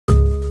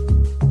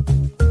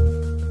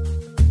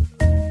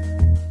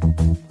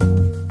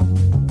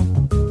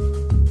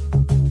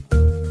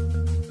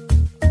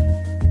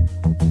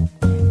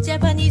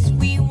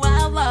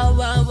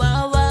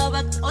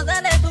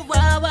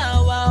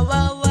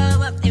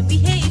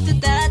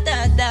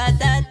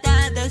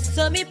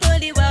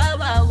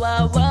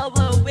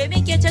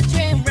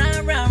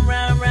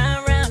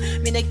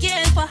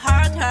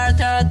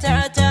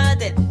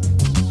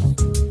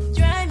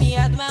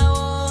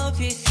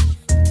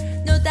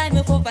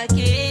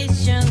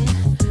vacation.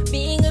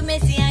 Being a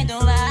messy, I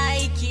don't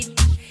like it.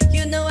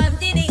 You know I'm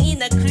dealing in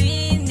the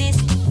cleanness.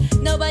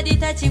 Nobody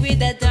touch it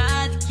with a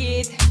dot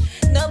kid.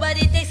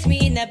 Nobody takes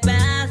me in the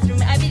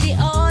bathroom. I be the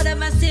order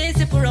my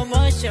sister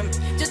promotion.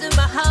 Just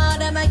my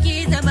heart, my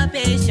kids, and my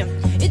passion.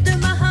 It do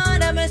my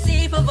heart, I'm a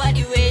safe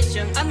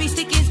evaluation. A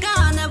mistake is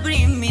gonna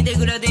bring me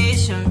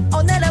degradation.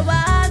 Oh, not a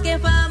walk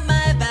and find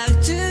my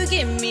back to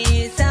give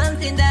me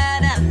something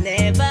that I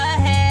never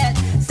had.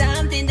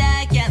 Something that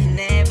I can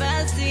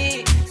never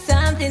see.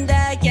 Something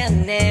that I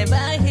can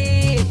never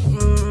hear.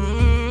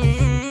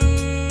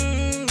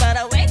 But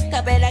I wake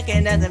up like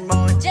another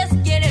morning. Just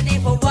get ready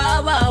for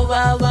wow, wow,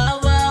 wow, wow,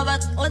 wow.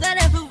 But all that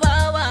I for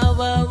wow, wow,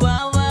 wow,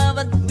 wow, wow.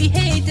 But we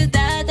hate to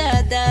da,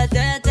 da, da,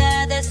 da,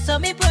 da. That's so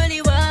me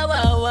pretty wow,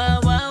 wow, wow,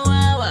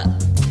 wow, wow.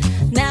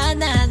 Na,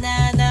 na,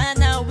 na, na,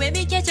 na. When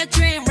we catch a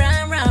train,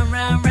 run, run,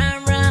 run,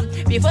 run, run.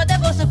 Before the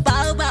boss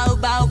bow, bow,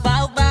 bow,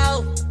 bow,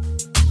 bow.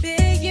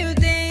 Beg you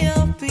day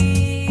of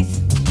peace.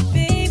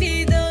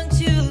 Baby, don't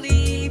you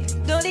leave.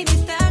 Don't leave me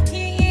stuck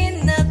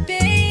in the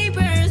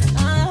papers.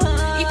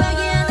 If I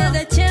get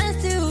another chance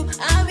to,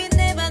 I will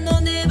never, no,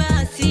 never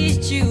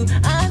assist you.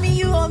 I mean,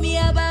 you owe me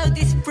about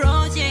this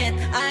project.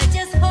 I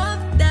just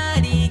hope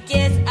that it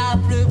gets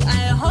approved.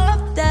 I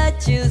hope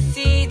that you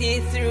see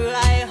this through.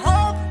 I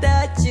hope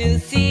that you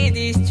see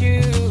this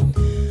through.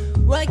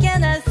 What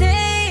can I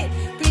say?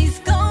 Please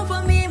come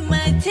for me,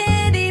 my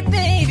teddy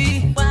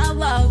baby. Wow,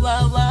 wow,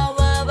 wow, wow,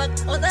 wow, wow.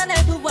 Oh, that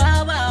I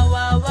wow, wow,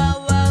 wow,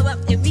 wow, wow, wow.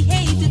 If we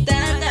hate to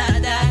da, da,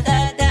 da,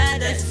 da, da,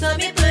 da. So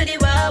me pretty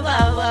wow,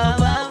 wow, wow,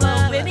 wow,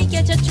 wow. When we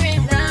catch a train,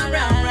 run,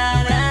 run,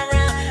 run, run,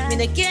 run. Me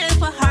the game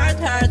for heart,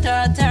 heart,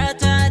 heart,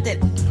 heart, heart.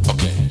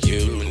 Okay,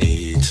 you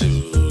need to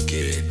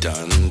get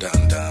done,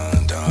 done,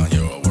 done, done.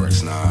 Your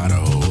work's not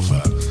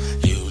over.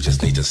 You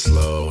just need to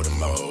slow the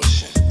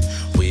motion.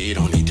 We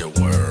don't need to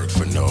work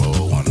for no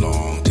one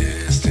long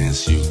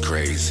distance. You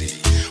crazy.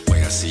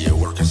 Way I see your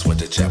work is what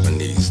the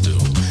Japanese do.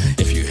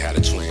 If you had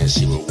a twin,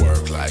 she would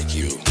work like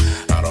you.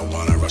 I don't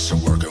wanna rush to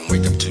work and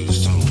wake up too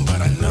soon,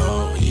 but I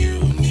know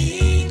you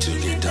need to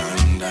get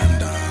done, done,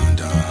 done,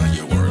 done.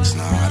 Your work's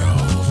not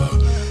over.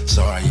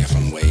 Sorry if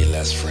I'm way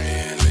less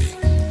friendly.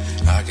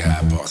 I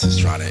got bosses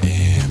trying to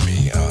end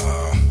me.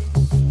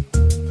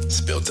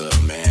 Spilled the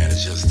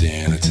manager's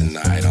dinner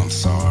tonight. I'm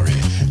sorry.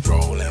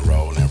 Rolling,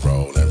 rolling,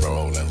 rolling,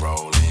 rolling,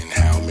 rolling.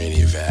 How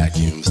many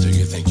vacuums do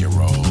you think you're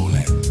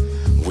rolling?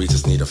 We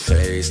just need a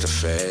face to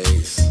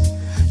face.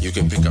 You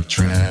can pick up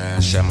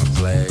trash at my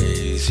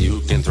place.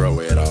 You can throw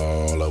it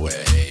all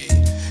away.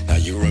 Now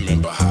you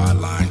remember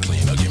Hotline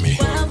Clean. Now give me.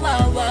 Wow,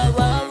 wow, wow,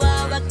 wow,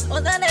 wow, wow.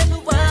 Oh, that I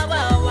wow,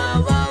 wow,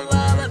 wow, wow,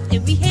 wow, wow.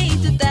 If we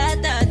hate to da,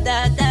 da,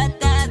 da, da,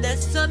 da, da.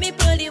 So me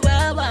pretty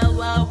wow, wow,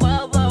 wow,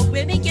 wow, wow.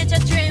 When we catch a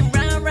train,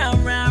 run,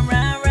 run, run,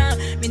 run, run.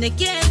 Me the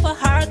game for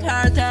heart,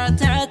 heart, heart,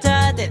 heart,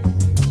 heart.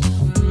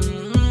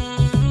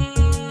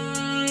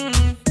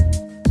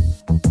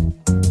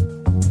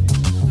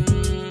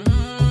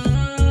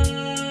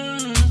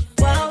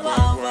 Wow,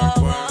 wow, wow,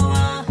 wow,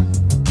 wow.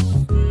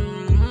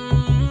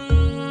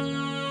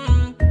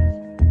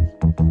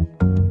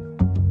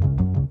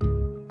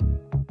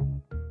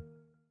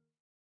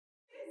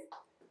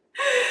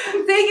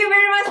 Thank you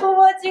very much for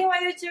watching my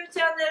YouTube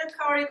channel,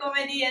 Kaori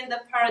Comedy and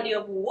the Parody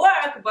of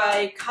Work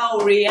by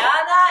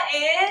Kao-Rihanna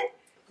and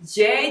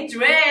J.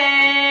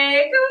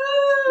 Drake.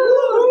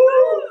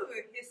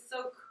 He's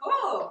so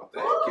cool.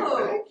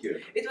 Thank you.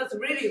 It was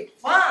really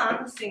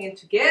fun singing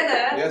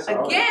together Yes,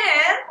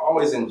 again.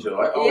 Always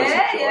enjoy. Always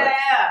enjoy.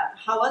 Yeah.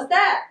 How was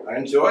that? I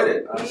enjoyed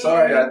it. I'm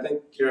sorry. I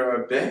think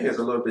your bae is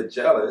a little bit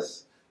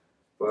jealous,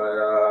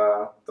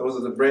 but those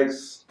are the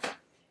breaks.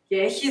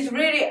 Yeah, he's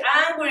really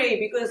angry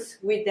because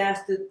we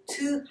danced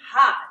too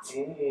hot.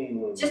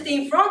 Just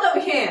in front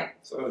of him.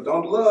 So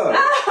don't look.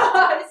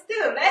 It's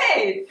too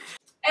late.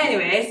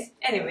 Anyways.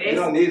 You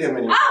don't need him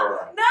anymore.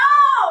 Oh,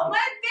 no!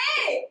 My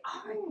babe!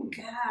 Oh my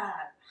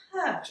god.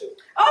 Huh.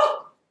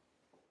 Oh!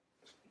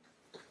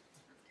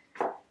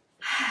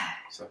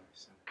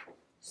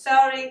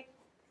 Sorry.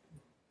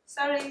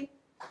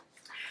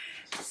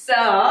 So,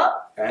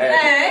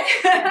 Hey.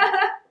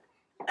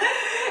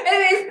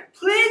 anyways,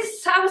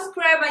 please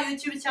subscribe my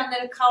YouTube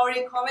channel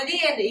Kaori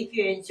Comedy, and if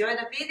you enjoy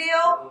the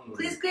video,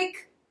 please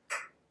click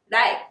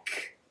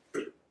like.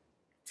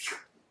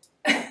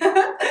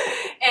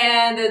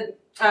 And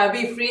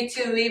be free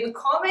to leave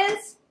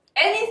comments,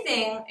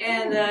 anything.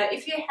 And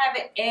if you have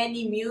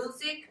any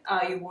music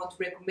you want to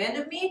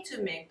recommend me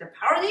to make the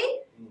parody,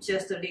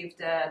 just leave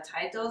the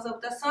titles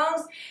of the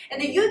songs.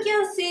 And you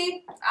can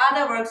see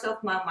other works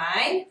of my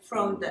mind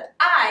from the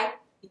eye.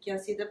 You can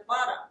see the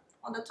bottom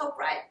on the top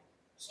right.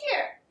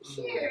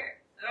 Here.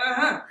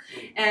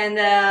 And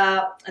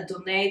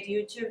donate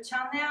YouTube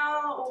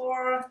channel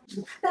or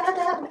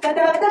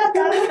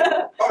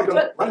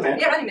Oh, Running Man.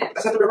 Yeah, Running Man.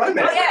 That's not the Running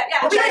Man. Oh yeah.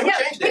 Who We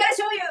changed it? gotta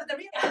show you the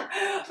real.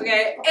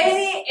 Okay,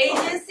 any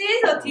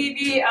agencies or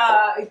TV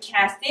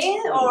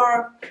casting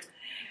or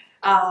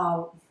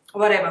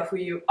whatever who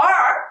you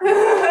are.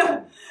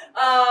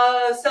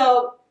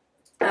 So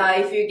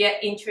if you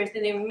get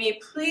interested in me,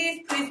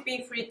 please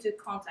be free to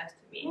contact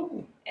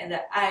me. And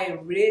I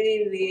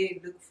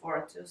really look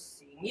forward to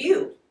seeing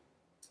you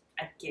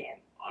again.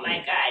 Oh my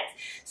God.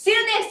 See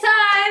you next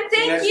time.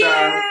 Thank you.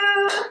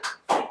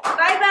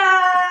 Bye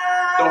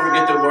bye. Don't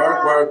forget to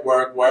work.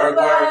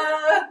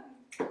 Bye.